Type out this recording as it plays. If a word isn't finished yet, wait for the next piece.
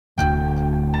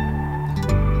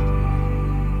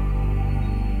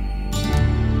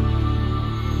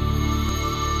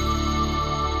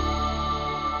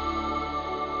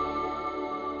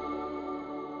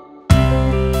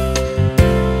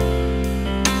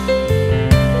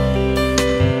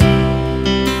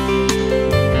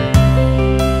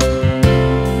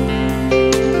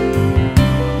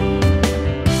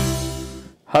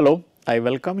Hello, I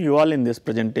welcome you all in this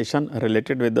presentation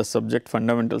related with the subject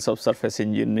fundamentals of surface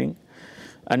engineering.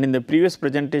 And in the previous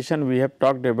presentation, we have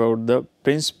talked about the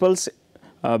principles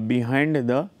behind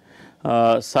the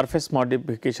surface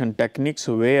modification techniques,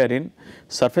 wherein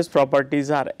surface properties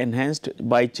are enhanced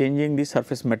by changing the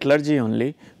surface metallurgy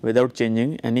only without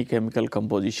changing any chemical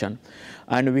composition.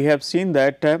 And we have seen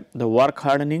that the work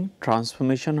hardening,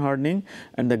 transformation hardening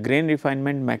and the grain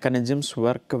refinement mechanisms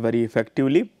work very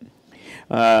effectively.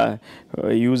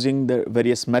 Using the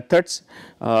various methods,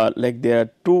 like there are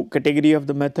two category of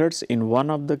the methods. In one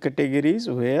of the categories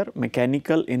where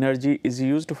mechanical energy is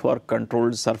used for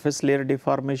controlled surface layer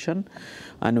deformation,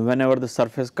 and whenever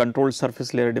the controlled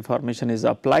surface layer deformation is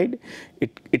applied,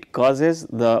 it causes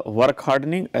the work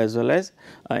hardening as well as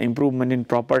improvement in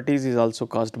properties is also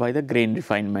caused by the grain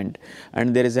refinement.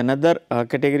 And there is another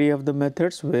category of the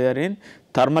methods wherein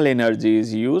thermal energy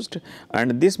is used,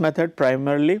 and this method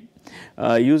primarily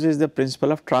uses the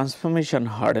principle of transformation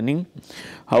hardening.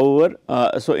 However,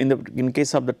 so in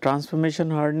case of the transformation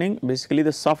hardening, basically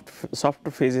the soft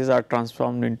phases are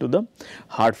transformed into the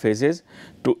hard phases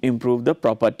to improve the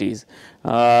properties.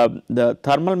 The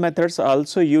thermal methods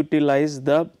also utilize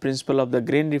the principle of the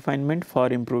grain refinement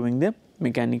for improving the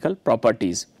mechanical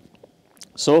properties.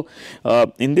 So,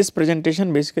 in this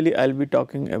presentation basically I will be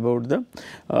talking about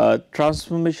the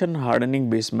transformation hardening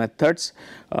based methods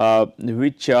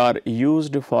which are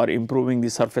used for improving the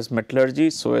surface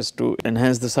metallurgy so as to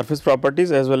enhance the surface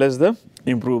properties as well as the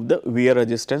improve the wear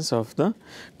resistance of the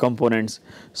components.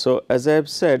 So, as I have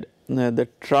said, the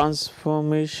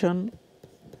transformation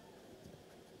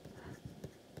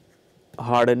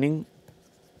hardening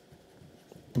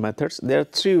methods. There are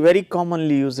three very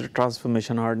commonly used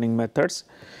transformation hardening methods.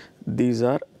 These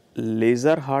are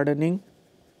laser hardening,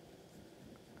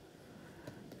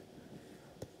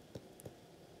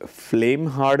 flame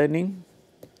hardening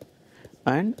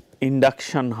and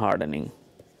induction hardening.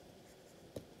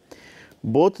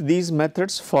 Both these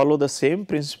methods follow the same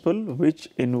principle, which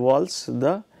involves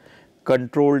the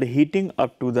controlled heating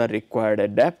up to the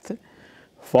required depth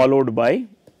followed by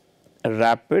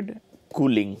rapid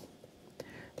cooling.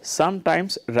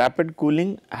 Sometimes rapid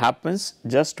cooling happens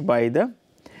just by the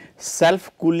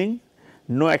self cooling,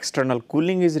 no external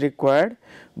cooling is required,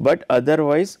 but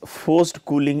otherwise forced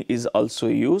cooling is also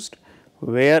used,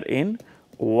 wherein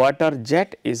water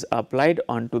jet is applied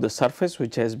onto the surface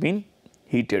which has been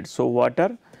heated. So,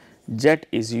 water jet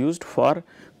is used for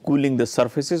cooling the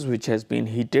surfaces which has been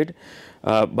heated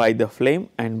by the flame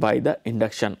and by the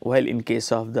induction, while in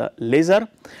case of the laser,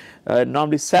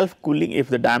 normally self cooling, if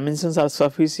the dimensions are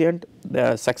sufficient,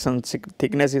 the section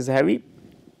thickness is heavy,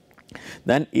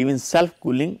 then even self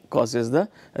cooling causes the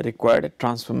required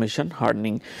transformation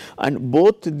hardening. And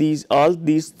both these, all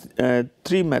these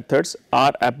three methods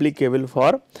are applicable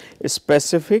for a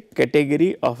specific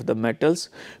category of the metals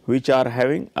which are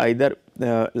having either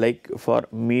like for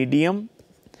medium,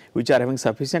 which are having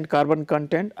sufficient carbon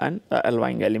content, and the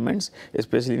alloying elements,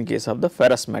 especially in case of the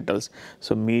ferrous metals.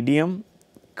 So, medium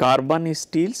carbon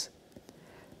steels,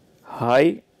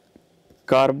 high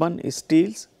carbon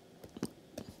steels,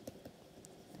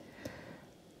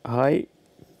 high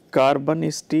carbon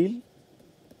steel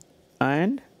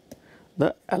and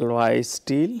the alloy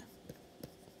steel,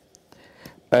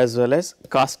 as well as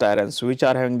cast irons which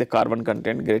are having the carbon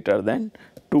content greater than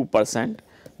 2%.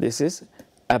 This is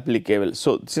applicable.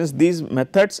 So, since these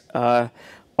methods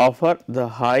offer the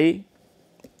high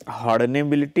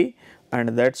hardenability, and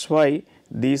that is why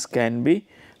these can be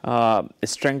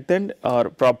strengthened, or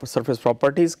proper surface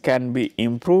properties can be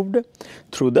improved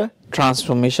through the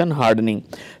transformation hardening.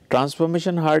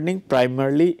 Transformation hardening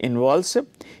primarily involves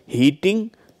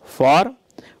heating for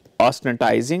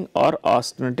austenitizing or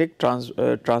austenitic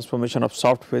transformation of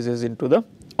soft phases into the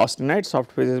austenite.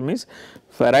 Soft phases means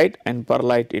ferrite and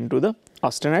pearlite into the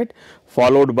austenite,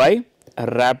 followed by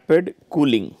rapid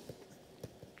cooling.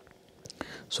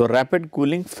 So, rapid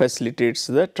cooling facilitates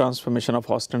the transformation of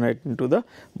austenite into the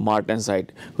martensite,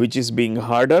 which is being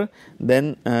harder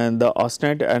than the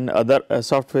austenite and other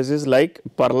soft phases like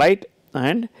pearlite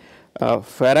and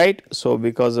ferrite. So,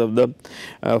 because of the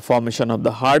formation of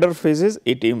the harder phases,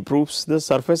 it improves the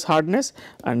surface hardness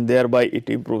and thereby it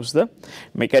improves the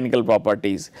mechanical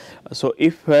properties. So,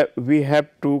 if we have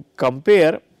to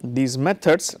compare these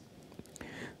methods,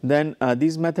 then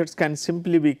these methods can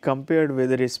simply be compared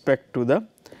with respect to the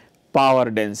power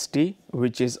density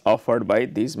which is offered by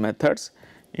these methods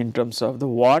in terms of the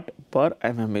watt per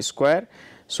mm square.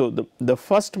 So, the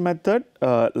first method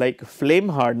like flame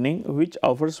hardening, which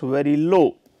offers very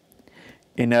low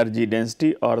energy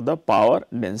density or the power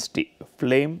density,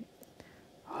 flame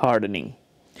hardening.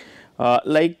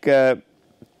 like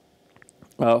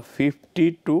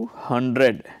 50 to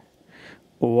 100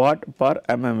 watt per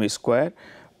mm square.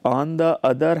 On the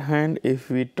other hand, if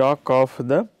we talk of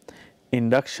the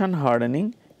induction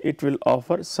hardening, it will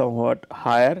offer somewhat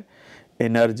higher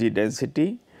energy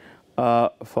density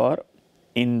for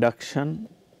induction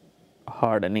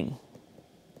hardening.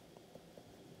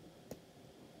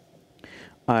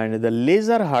 And the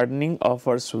laser hardening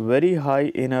offers very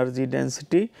high energy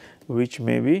density, which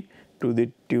may be to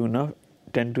the tune of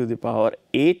 10 to the power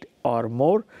 8 or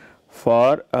more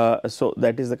for so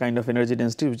that is the kind of energy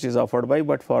density which is offered by,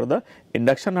 but for the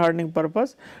induction hardening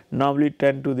purpose normally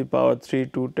 10 to the power 3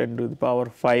 to 10 to the power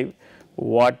 5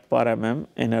 watt per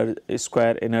mm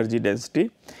square energy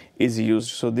density is used.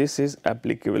 So, this is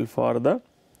applicable for the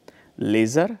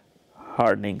laser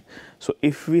hardening. So,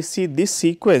 if we see this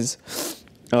sequence,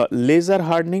 laser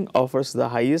hardening offers the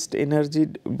highest energy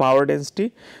power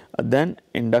density, then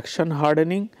induction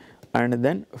hardening and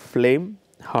then flame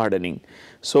hardening.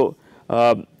 So,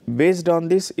 based on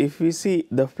this, if we see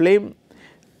the flame,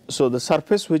 so the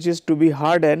surface which is to be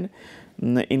hardened,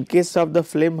 in case of the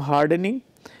flame hardening,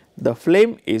 the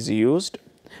flame is used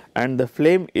and the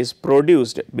flame is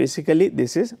produced. Basically,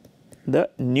 this is the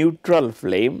neutral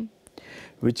flame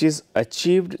which is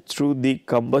achieved through the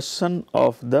combustion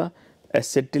of the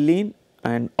acetylene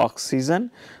and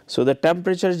oxygen. So, the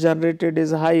temperature generated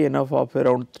is high enough of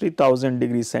around 3000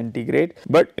 degrees centigrade,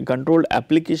 but controlled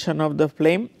application of the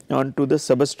flame onto the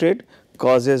substrate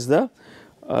causes the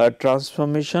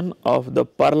transformation of the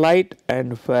perlite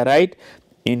and ferrite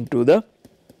into the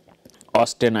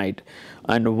austenite.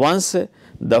 And once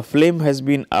the flame has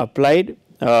been applied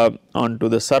onto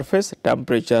the surface,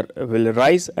 temperature will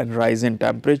rise, and rise in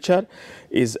temperature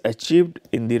is achieved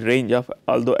in the range of,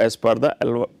 although as per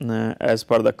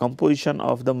the composition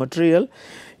of the material,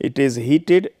 it is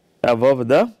heated above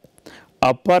the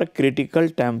upper critical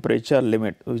temperature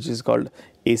limit, which is called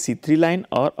AC3 line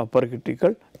or upper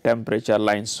critical temperature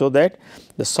line, so that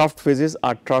the soft phases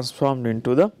are transformed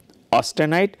into the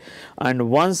austenite. And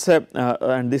once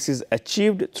and this is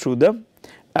achieved through the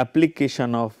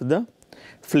application of the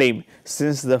flame.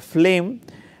 Since the flame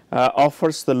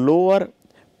offers the lower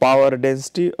power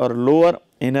density or lower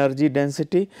energy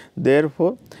density,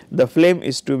 therefore, the flame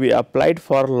is to be applied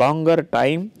for longer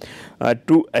time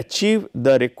to achieve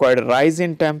the required rise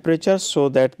in temperature, so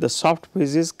that the soft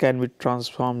phases can be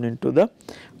transformed into the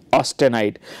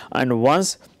austenite. And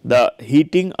once the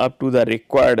heating up to the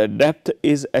required depth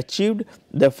is achieved,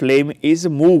 the flame is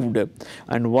moved,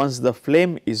 and once the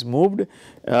flame is moved,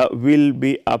 we will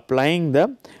be applying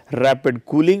the rapid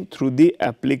cooling through the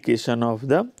application of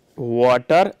the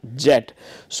water jet.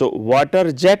 So,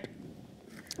 water jet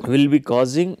will be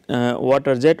causing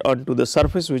water jet onto the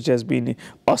surface which has been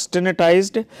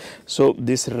austenitized. So,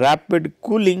 this rapid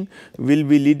cooling will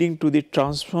be leading to the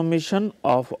transformation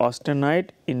of austenite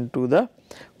into the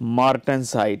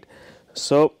martensite.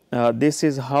 So, this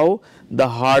is how the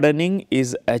hardening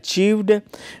is achieved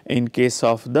in case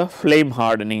of the flame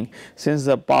hardening. Since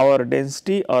the power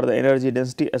density or the energy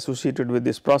density associated with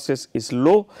this process is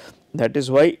low, that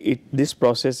is why this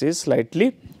process is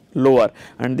slightly lower,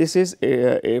 and this is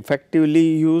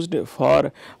effectively used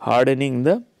for hardening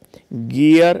the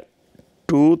gear,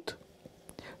 tooth,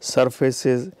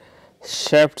 surfaces,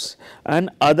 shafts and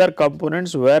other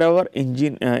components wherever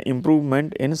engine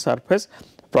improvement in surface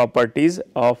properties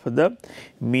of the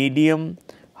medium,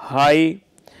 high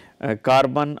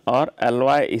carbon or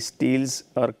alloy steels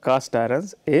or cast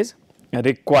irons is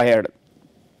required.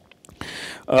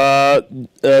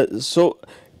 So,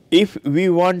 if we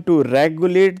want to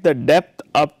regulate the depth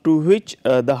up to which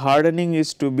the hardening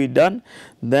is to be done,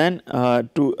 then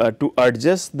to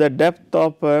adjust the depth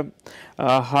of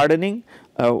hardening,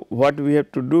 what we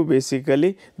have to do,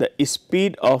 basically the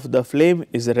speed of the flame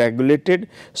is regulated,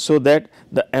 so that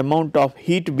the amount of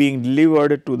heat being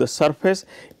delivered to the surface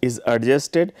is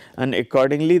adjusted, and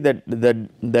accordingly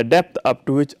the depth up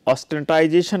to which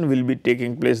austenitization will be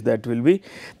taking place, that will be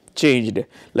changed.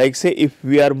 Like say, if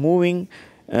we are moving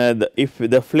if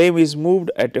the flame is moved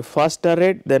at a faster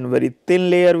rate, then very thin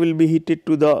layer will be heated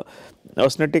to the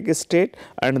austenitic state,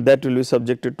 and that will be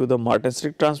subjected to the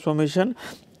martensitic transformation.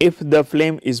 If the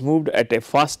flame is moved at a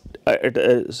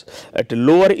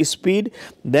lower speed,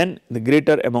 then the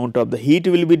greater amount of the heat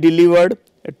will be delivered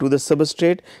to the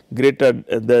substrate, greater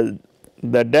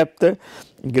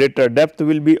greater depth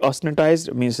will be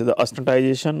austenitized, means the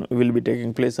austenitization will be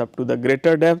taking place up to the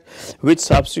greater depth, which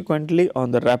subsequently on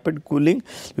the rapid cooling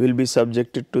will be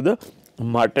subjected to the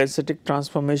martensitic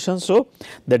transformation. So,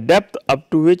 the depth up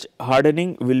to which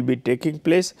hardening will be taking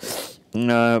place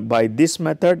by this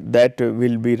method, that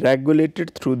will be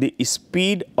regulated through the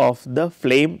speed of the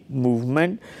flame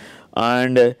movement,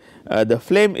 and the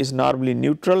flame is normally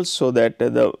neutral, so that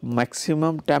the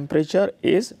maximum temperature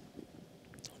is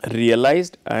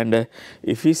realized and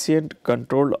efficient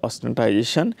controlled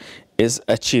austenitization is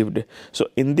achieved. So,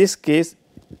 in this case,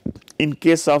 in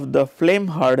case of the flame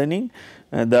hardening,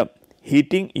 the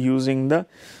heating using the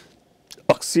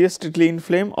oxyacetylene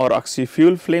flame or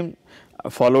oxy-fuel flame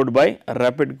followed by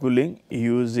rapid cooling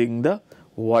using the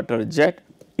water jet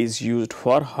is used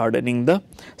for hardening the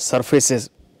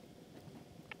surfaces.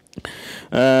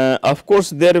 Of course,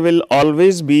 there will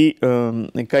always be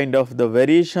a kind of the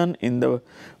variation in the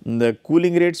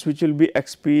cooling rates which will be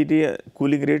experienced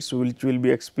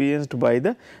by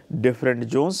the different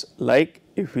zones. Like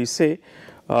if we say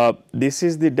this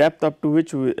is the depth up to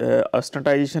which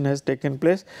austenitization has taken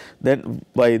place, then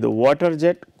by the water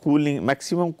jet cooling,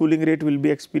 maximum cooling rate will be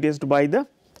experienced by the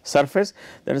surface,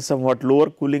 that is somewhat lower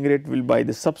cooling rate will by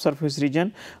the subsurface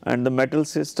region, and the metal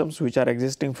systems which are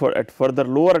existing for at further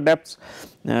lower depths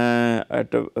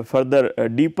at a further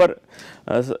deeper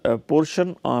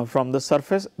portion from the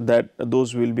surface, that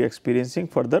those will be experiencing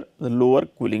further the lower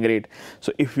cooling rate.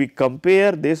 So, if we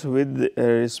compare this with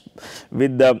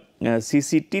the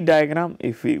CCT diagram,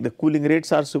 if the cooling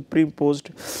rates are superimposed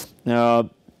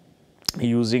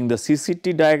using the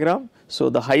CCT diagram. So,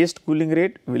 the highest cooling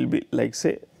rate will be like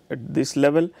say at this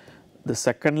level, the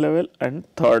second level and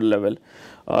third level.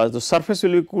 The surface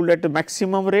will be cooled at the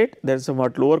maximum rate, there is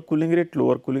somewhat lower cooling rate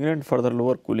and further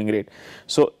lower cooling rate.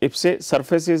 So, if say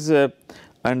surface is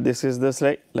and this is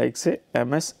the like say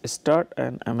MS start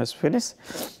and MS finish,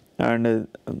 and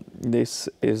this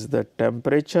is the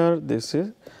temperature, this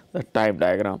is the time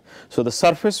diagram. So, the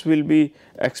surface will be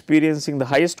experiencing the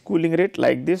highest cooling rate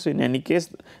like this. In any case,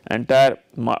 entire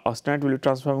austenite will be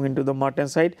transforming into the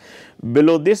martensite.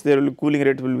 Below this, there will be cooling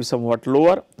rate will be somewhat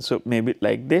lower. So, maybe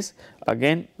like this,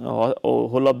 again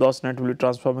whole of the austenite will be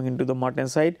transforming into the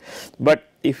martensite. But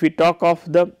if we talk of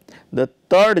the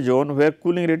third zone where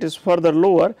cooling rate is further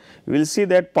lower, we will see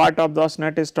that part of the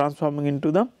austenite is transforming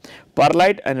into the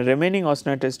perlite and remaining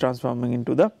austenite is transforming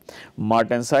into the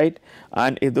martensite.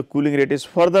 And if the cooling rate is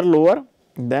further lower,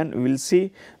 then we will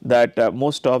see that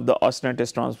most of the austenite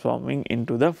is transforming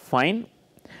into the fine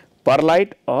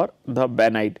perlite or the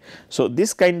bainite. So,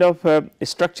 this kind of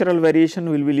structural variation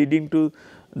will be leading to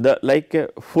the like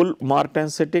full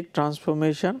martensitic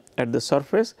transformation at the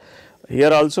surface.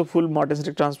 Here also full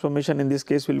martensitic transformation in this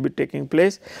case will be taking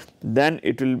place, then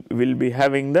it will be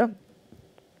having the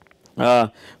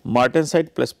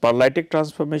martensite plus perlitic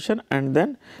transformation and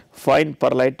then fine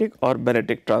perlitic or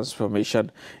bainitic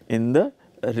transformation in the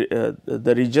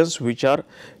regions which are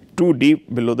too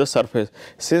deep below the surface.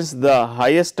 Since the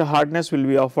highest hardness will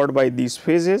be offered by these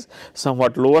phases,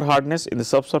 somewhat lower hardness in the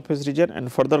subsurface region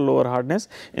and further lower hardness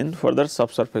in further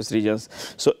subsurface regions.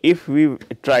 So, if we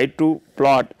try to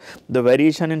plot the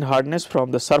variation in hardness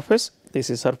from the surface, this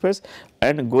is surface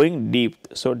and going deep.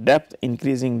 So, depth,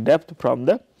 increasing depth from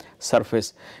the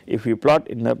surface. If we plot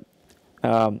in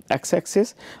the x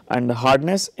axis and the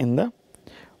hardness in the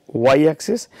y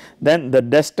axis, then the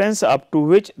distance up to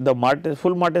which the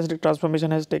full martensitic transformation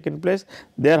has taken place,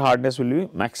 their hardness will be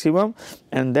maximum,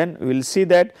 and then we will see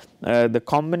that the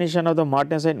combination of the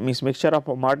martensite means mixture of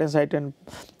martensite and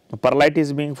perlite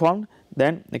is being formed.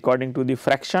 Then according to the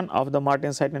fraction of the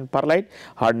martensite and perlite,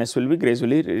 hardness will be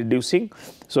gradually reducing.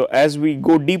 So, as we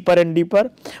go deeper and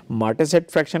deeper, martensite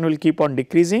fraction will keep on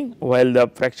decreasing, while the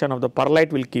fraction of the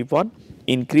perlite will keep on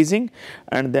increasing,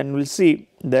 and then we will see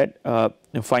that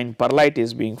fine perlite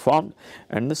is being formed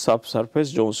and the subsurface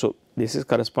zone. So, this is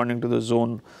corresponding to the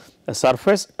zone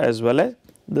surface as well as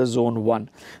the zone 1,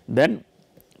 then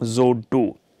zone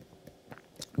 2,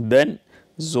 then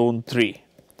zone 3,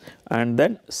 and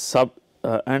then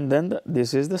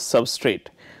this is the substrate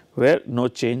where no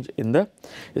change in the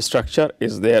structure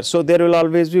is there. So, there will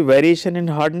always be variation in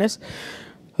hardness.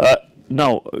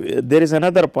 Now, there is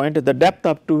another point, the depth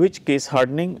up to which case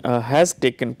hardening has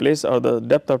taken place, or the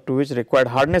depth up to which required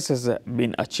hardness has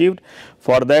been achieved.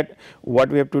 For that, what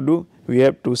we have to do? We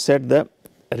have to set the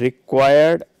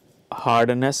required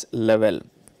hardness level,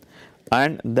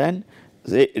 and then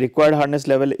the required hardness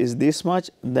level is this much,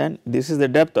 then this is the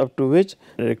depth up to which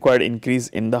required increase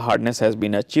in the hardness has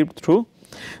been achieved through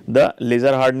the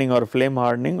laser hardening or flame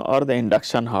hardening or the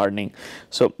induction hardening.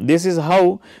 So, this is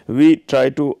how we try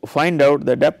to find out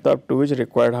the depth up to which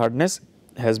required hardness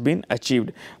has been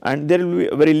achieved, and there will be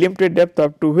a very limited depth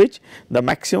up to which the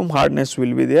maximum hardness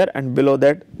will be there, and below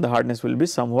that the hardness will be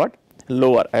somewhat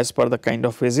lower as per the kind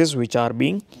of phases which are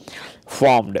being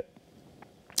formed.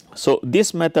 So,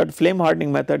 this method, flame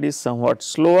hardening method, is somewhat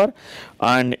slower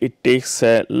and it takes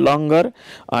longer,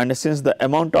 and since the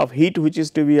amount of heat which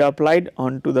is to be applied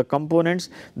onto the components,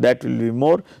 that will be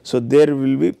more. So, there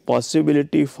will be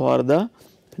possibility for the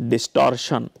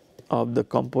distortion of the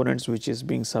components which is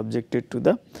being subjected to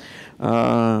the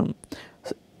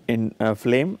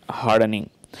flame hardening.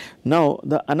 Now,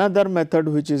 the another method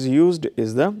which is used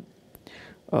is the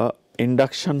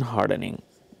induction hardening.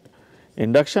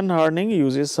 Induction hardening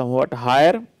uses somewhat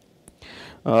higher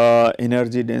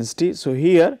energy density. So,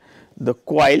 here the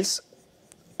coils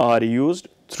are used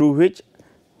through which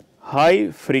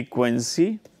high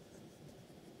frequency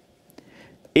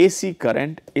AC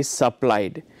current is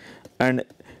supplied, and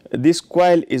this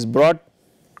coil is brought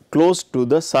close to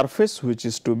the surface which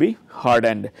is to be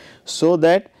hardened, so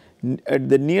that at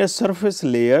the near surface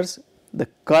layers the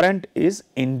current is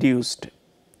induced,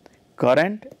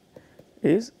 and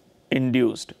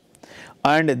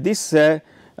this the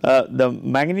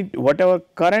whatever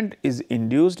current is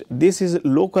induced, this is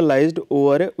localized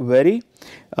over a very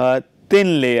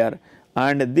thin layer,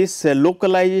 and this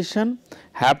localization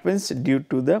happens due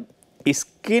to the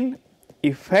skin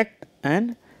effect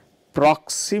and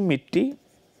proximity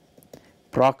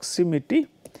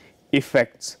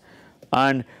effects.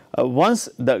 And once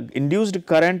the induced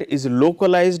current is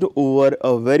localized over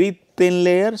a very thin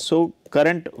layer, so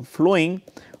current flowing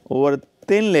over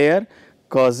thin layer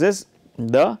causes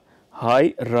the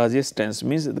high resistance,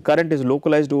 means the current is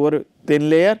localized over thin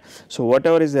layer. So,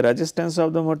 whatever is the resistance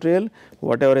of the material,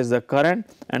 whatever is the current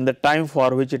and the time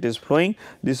for which it is flowing,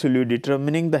 this will be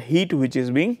determining the heat which is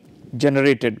being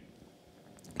generated.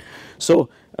 So,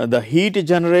 the heat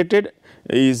generated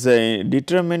is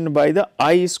determined by the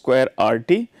I square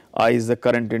RT. I is the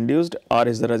current induced, R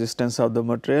is the resistance of the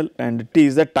material, and T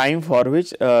is the time for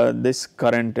which this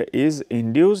current is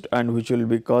induced and which will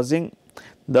be causing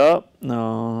the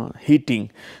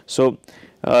heating. So,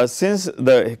 since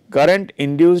the current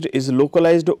induced is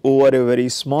localized over a very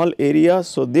small area,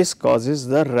 so this causes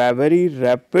the very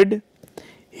rapid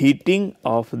heating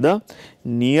of the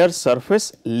near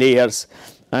surface layers,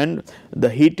 and the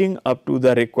heating up to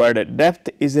the required depth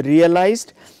is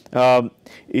realized.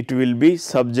 It will be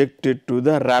subjected to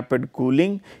the rapid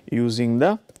cooling using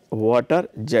the water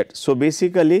jet. So,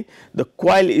 basically the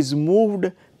coil is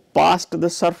moved past the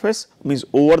surface, means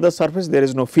over the surface, there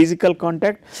is no physical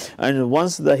contact, and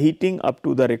once the heating up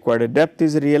to the required depth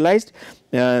is realized,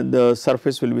 the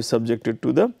surface will be subjected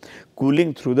to the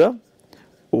cooling through the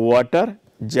water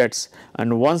jets,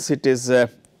 and once it is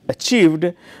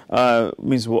achieved,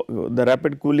 means the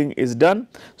rapid cooling is done.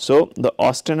 So, the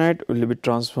austenite will be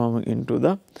transformed into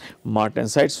the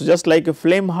martensite. So, just like a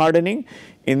flame hardening,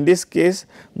 in this case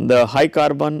the high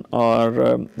carbon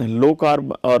or low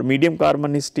carbon or medium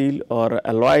carbon steel or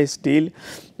alloy steel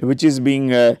which is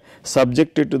being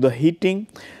subjected to the heating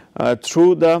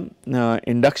through the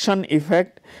induction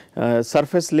effect,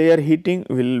 surface layer heating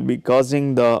will be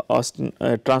causing the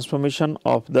transformation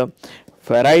of the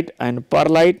ferrite and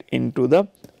pearlite into the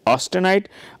austenite,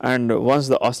 and once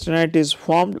the austenite is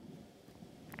formed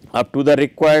up to the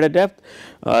required depth,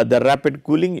 the rapid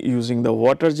cooling using the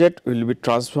water jet will be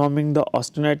transforming the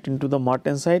austenite into the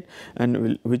martensite,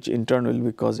 and which in turn will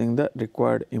be causing the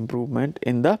required improvement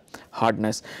in the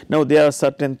hardness. Now, there are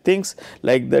certain things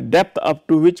like the depth up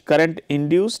to which current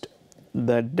induced,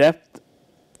 the depth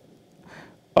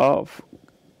up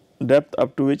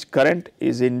to which current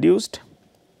is induced,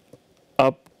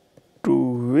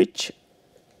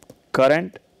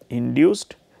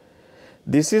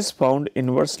 this is found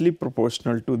inversely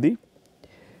proportional to the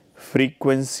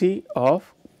frequency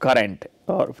of current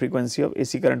or frequency of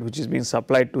AC current which is being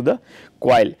supplied to the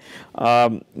coil.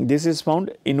 This is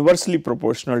found inversely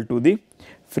proportional to the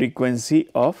frequency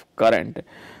of current.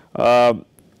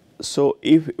 So,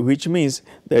 if which means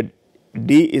that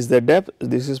D is the depth,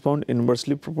 this is found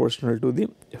inversely proportional to the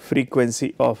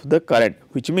frequency of the current,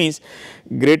 which means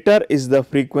greater is the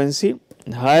frequency,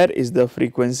 higher is the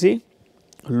frequency,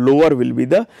 lower will be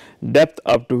the depth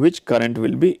up to which current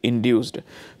will be induced.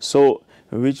 So,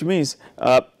 which means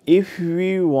if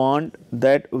we want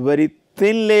that very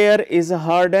thin layer is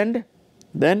hardened,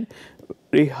 then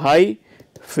very high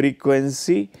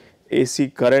frequency AC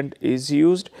current is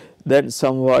used, then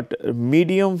somewhat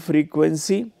medium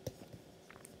frequency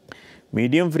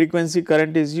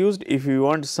current is used if you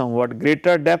want somewhat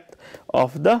greater depth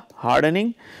of the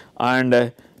hardening,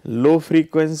 and low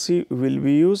frequency will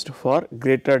be used for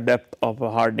greater depth of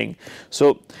hardening.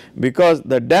 So, because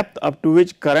the depth up to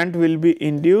which current will be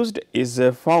induced is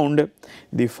found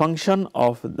the function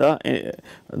of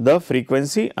the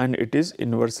frequency, and it is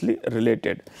inversely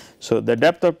related. So, the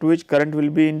depth up to which current will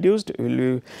be induced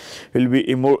will be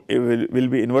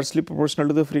inversely proportional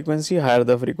to the frequency. Higher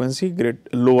the frequency,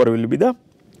 lower will be the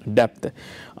depth.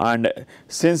 And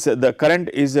since the current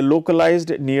is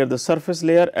localized near the surface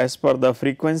layer as per the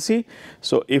frequency,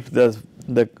 so if the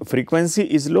frequency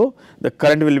is low, the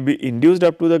current will be induced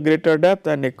up to the greater depth,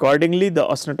 and accordingly the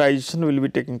austenitization will be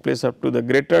taking place up to the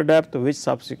greater depth, which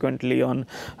subsequently on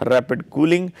rapid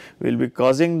cooling will be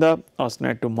causing the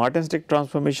austenite to martensitic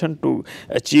transformation to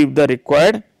achieve the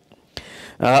required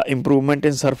improvement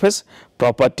in surface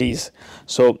properties.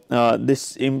 So,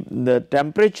 the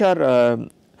temperature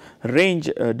range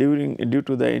due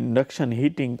to the induction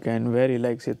heating can vary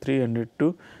like say 300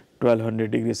 to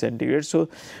 1200 degrees centigrade. So,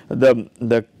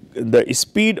 the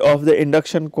speed of the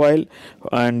induction coil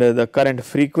and the current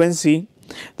frequency,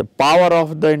 the power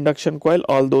of the induction coil,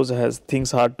 all those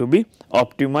things are to be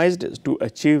optimized to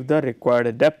achieve the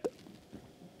required depth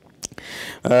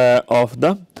of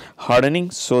the hardening,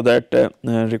 so that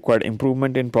required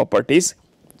improvement in properties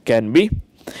can be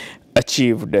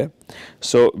achieved.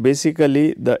 So,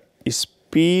 basically the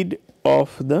speed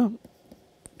of the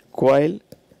coil,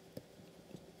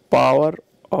 power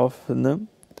of the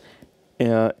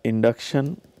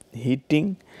induction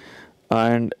heating,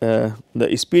 and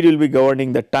the speed will be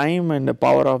governing the time and the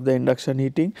power of the induction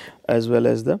heating, as well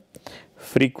as the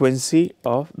frequency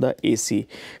of the AC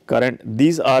current.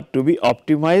 These are to be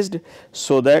optimized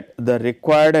so that the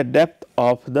required depth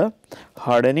of the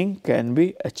hardening can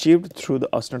be achieved through the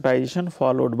austenitization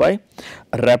followed by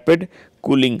rapid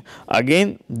cooling.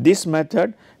 Again, this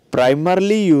method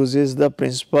primarily uses the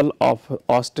principle of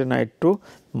austenite to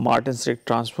martensitic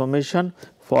transformation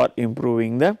for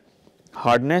improving the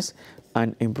hardness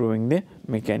and improving the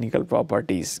mechanical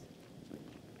properties.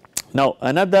 Now,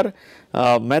 another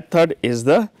method is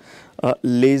the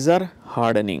laser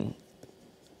hardening.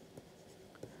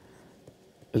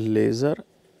 Laser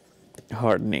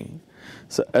hardening.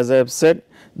 So, as I have said,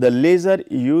 the laser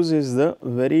uses the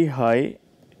very high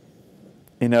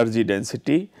energy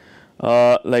density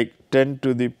like 10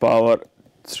 to the power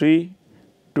 3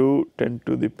 to 10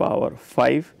 to the power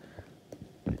 5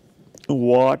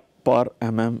 watt per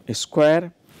mm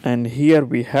square, and here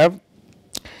we have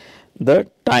the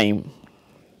time.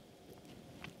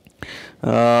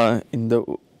 In the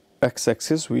x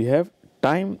axis we have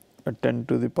time 10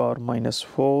 to the power minus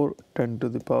 4, 10 to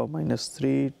the power minus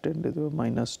 3, 10 to the power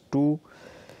minus 2,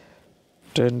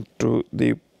 10 to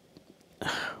the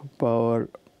power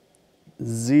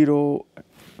 0,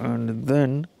 and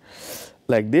then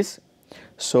like this.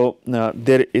 So,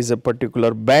 there is a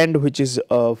particular band which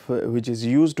is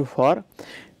used for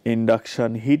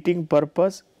induction heating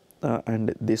purpose,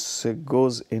 and this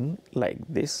goes in like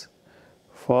this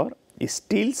for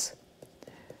steels.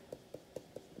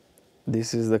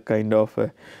 This is the kind of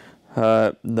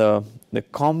the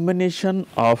combination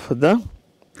of the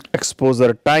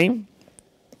exposure time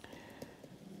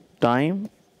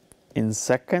in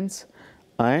seconds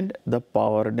and the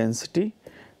power density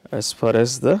as far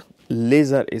as the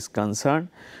laser is concerned.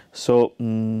 So,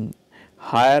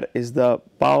 higher is the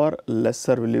power,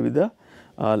 lesser will be the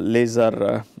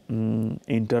laser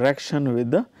interaction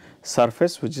with the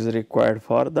surface which is required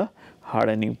for the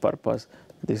hardening purpose.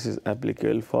 This is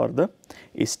applicable for the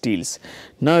steels.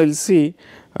 Now, we will see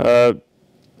we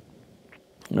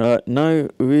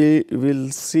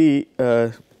will see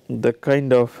the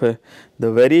kind of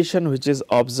the variation which is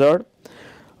observed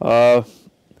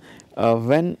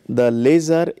when the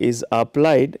laser is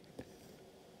applied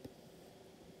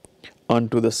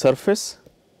onto the surface.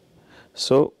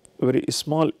 So, very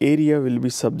small area will be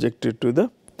subjected to the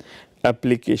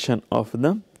application of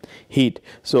the heat.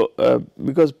 So,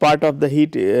 because part of the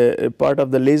heat part of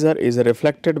the laser is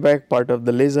reflected back, part of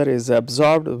the laser is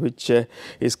absorbed, which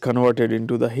is converted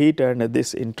into the heat, and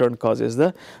this in turn causes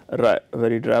the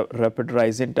very rapid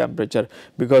rise in temperature.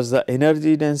 Because the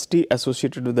energy density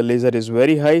associated with the laser is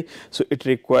very high, so it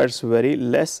requires very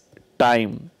less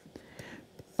time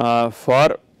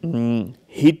for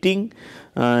heating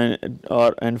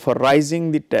and for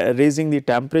raising the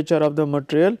temperature of the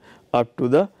material up to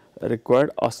the required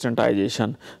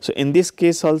austenitization. So, in this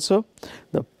case also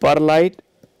the perlite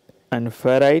and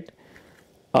ferrite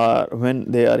are,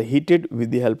 when they are heated with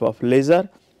the help of laser,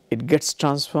 it gets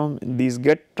transformed, these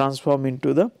get transformed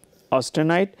into the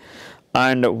austenite,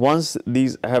 and once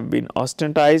these have been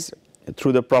austenitized,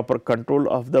 through the proper control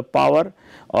of the power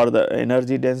or the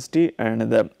energy density and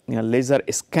the laser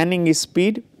scanning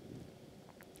speed,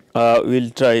 we'll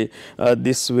try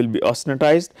this will be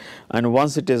austenitized, and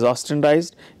once it is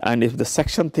austenitized and if the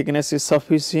section thickness is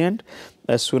sufficient,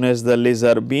 as soon as the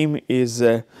laser beam is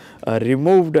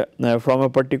removed from a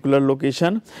particular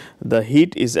location, the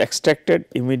heat is extracted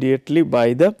immediately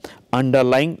by the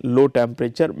underlying low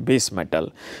temperature base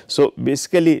metal. So,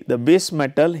 basically the base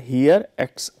metal here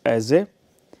acts as a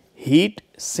heat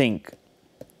sink.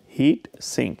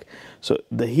 So,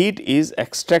 the heat is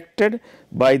extracted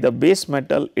by the base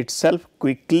metal itself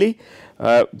quickly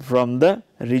from the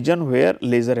region where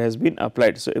laser has been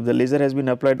applied. So, if the laser has been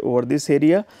applied over this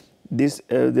area, this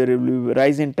there will be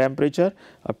rise in temperature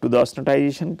up to the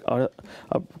austenitization or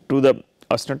up to the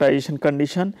austenitization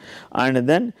condition, and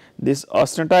then this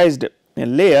austenitized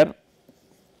layer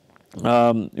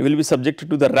will be subjected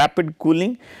to the rapid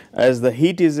cooling as the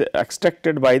heat is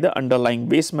extracted by the underlying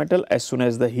base metal as soon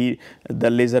as the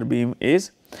laser beam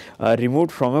is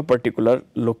removed from a particular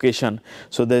location.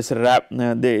 So, this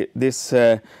rapid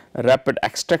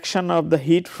extraction of the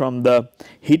heat from the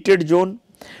heated zone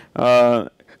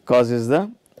causes the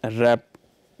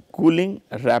cooling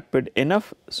rapid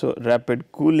enough. So, rapid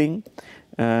cooling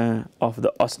of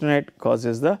the austenite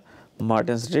causes the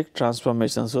Martensitic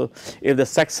transformation. So, if the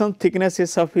section thickness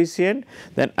is sufficient,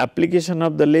 then application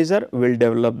of the laser will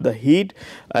develop the heat.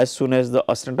 As soon as the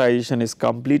austenitization is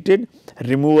completed,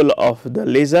 removal of the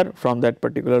laser from that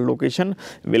particular location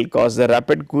will cause the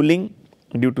rapid cooling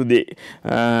due to the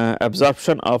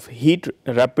absorption of heat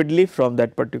rapidly from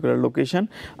that particular location,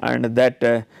 and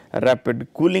that rapid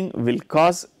cooling will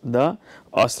cause the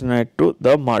austenite to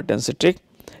the Martensitic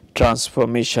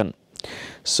transformation.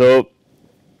 So,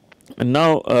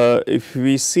 now if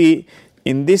we see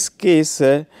in this case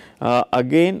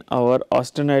again our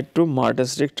austenite to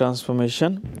Martensitic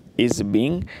transformation is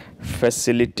being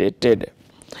facilitated.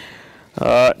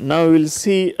 Now, we will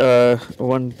see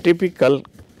one typical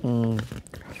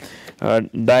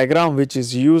diagram which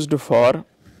is used for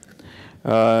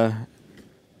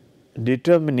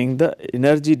determining the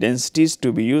energy densities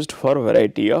to be used for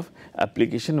variety of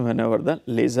application whenever the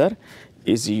laser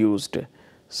is used.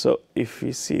 So, if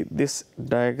we see this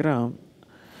diagram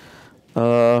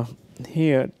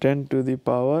here 10 to the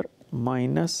power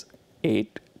minus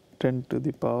 8, 10 to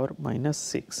the power minus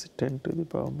 6, 10 to the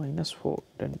power minus 4,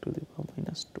 10 to the power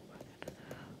minus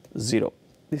 2, 0.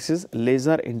 This is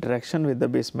laser interaction with the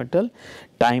base metal,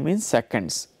 time in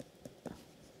seconds,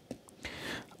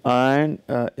 and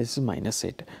is minus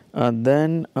 8.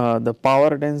 Then the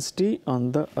power density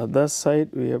on the other side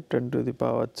we have 10 to the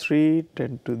power 3,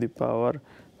 10 to the power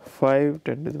 5,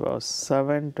 10 to the power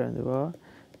 7, 10 to the power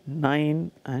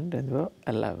 9 and 10 to the power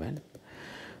 11.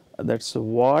 That is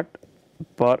watt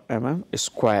per mm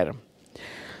square.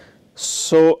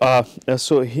 So,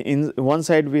 so in one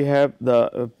side we have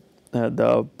the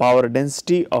power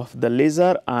density of the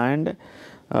laser, and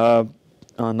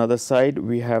another side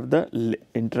we have the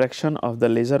interaction of the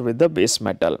laser with the base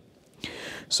metal.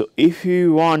 So, if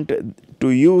you want to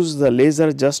use the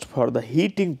laser just for the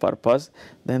heating purpose,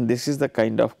 then this is the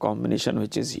kind of combination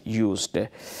which is used.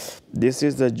 This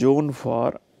is the zone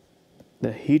for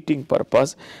the heating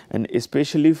purpose, and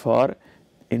especially for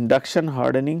induction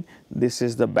hardening, this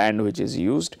is the band which is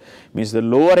used, means the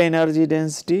lower energy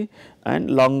density and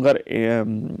longer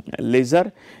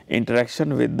laser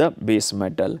interaction with the base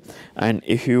metal. And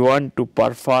if you want to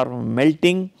perform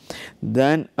melting,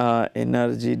 then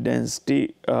energy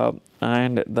density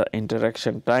and the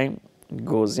interaction time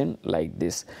goes in like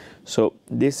this. So,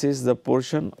 this is the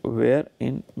portion where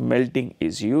in melting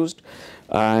is used,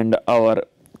 and our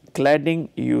cladding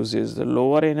uses the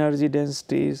lower energy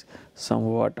densities,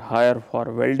 somewhat higher for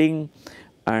welding,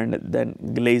 and then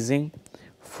glazing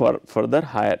for further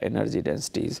higher energy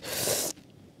densities.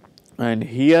 And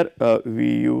here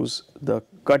we use the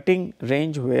cutting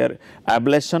range where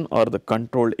ablation or the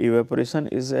controlled evaporation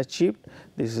is achieved.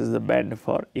 This is the band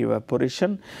for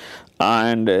evaporation,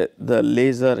 and the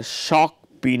laser shock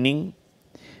peening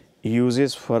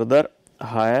uses further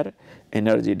higher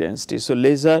energy density. So,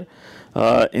 laser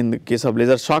in the case of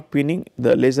laser shock peening,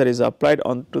 the laser is applied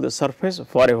onto the surface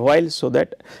for a while, so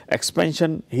that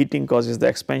expansion heating causes the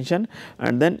expansion,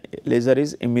 and then laser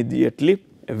is immediately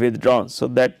withdrawn. So,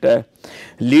 that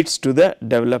leads to the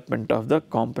development of the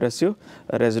compressive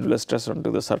residual stress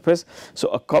onto the surface.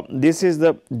 So, this is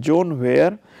the zone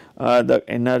where the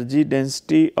energy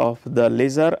density of the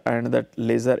laser and that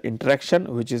laser interaction,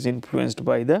 which is influenced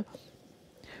by the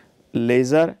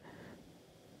laser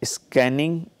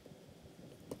scanning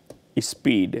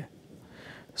speed.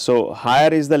 So,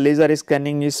 higher is the laser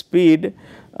scanning speed,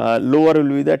 lower will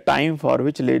be the time for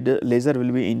which laser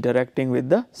will be interacting with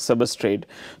the substrate.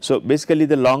 So, basically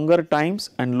the longer times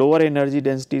and lower energy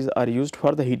densities are used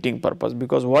for the heating purpose,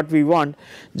 because what we want,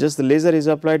 just the laser is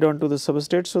applied onto the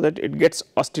substrate so that it gets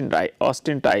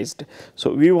austenitized.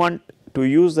 So, we want to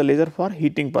use the laser for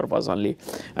heating purpose only,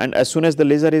 and as soon as the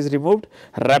laser is removed,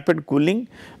 rapid cooling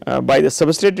by the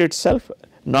substrate itself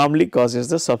normally causes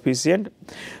the sufficient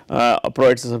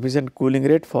provides a sufficient cooling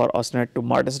rate for austenite to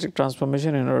martensitic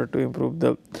transformation in order to improve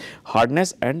the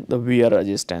hardness and the wear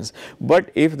resistance.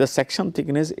 But if the section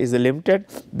thickness is limited,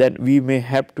 then we may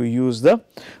have to use the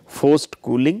forced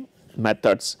cooling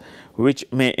methods, which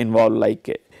may involve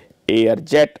like air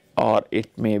jet or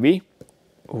it may be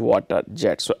water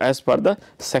jet. So, as per the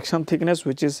section thickness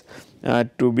which is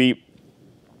to be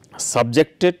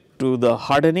subjected to the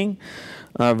hardening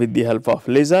with the help of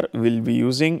laser, we will be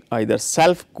using either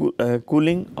self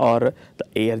cooling or the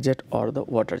air jet or the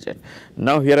water jet.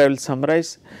 Now, here I will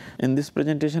summarize. In this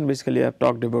presentation, basically I have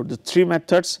talked about the three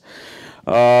methods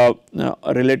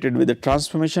related with the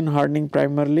transformation hardening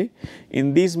primarily.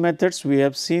 In these methods, we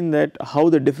have seen that how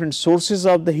the different sources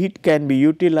of the heat can be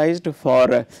utilized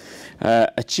for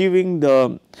achieving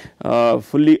the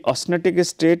fully austenitic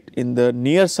state in the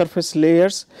near surface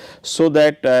layers, so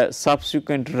that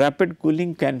subsequent rapid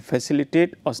cooling can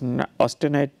facilitate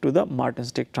austenite to the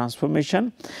martensitic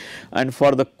transformation. And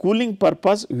for the cooling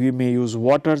purpose, we may use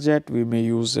water jet, we may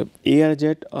use air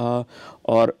jet,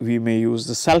 or we may use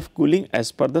the self cooling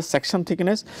as per the section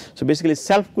thickness. So, basically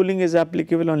self cooling is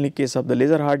applicable only in case of the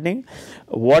laser hardening.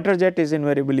 Water jet is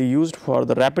invariably used for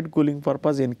the rapid cooling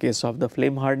purpose in case of the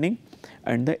flame hardening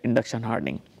and the induction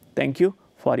hardening. Thank you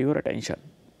for your attention.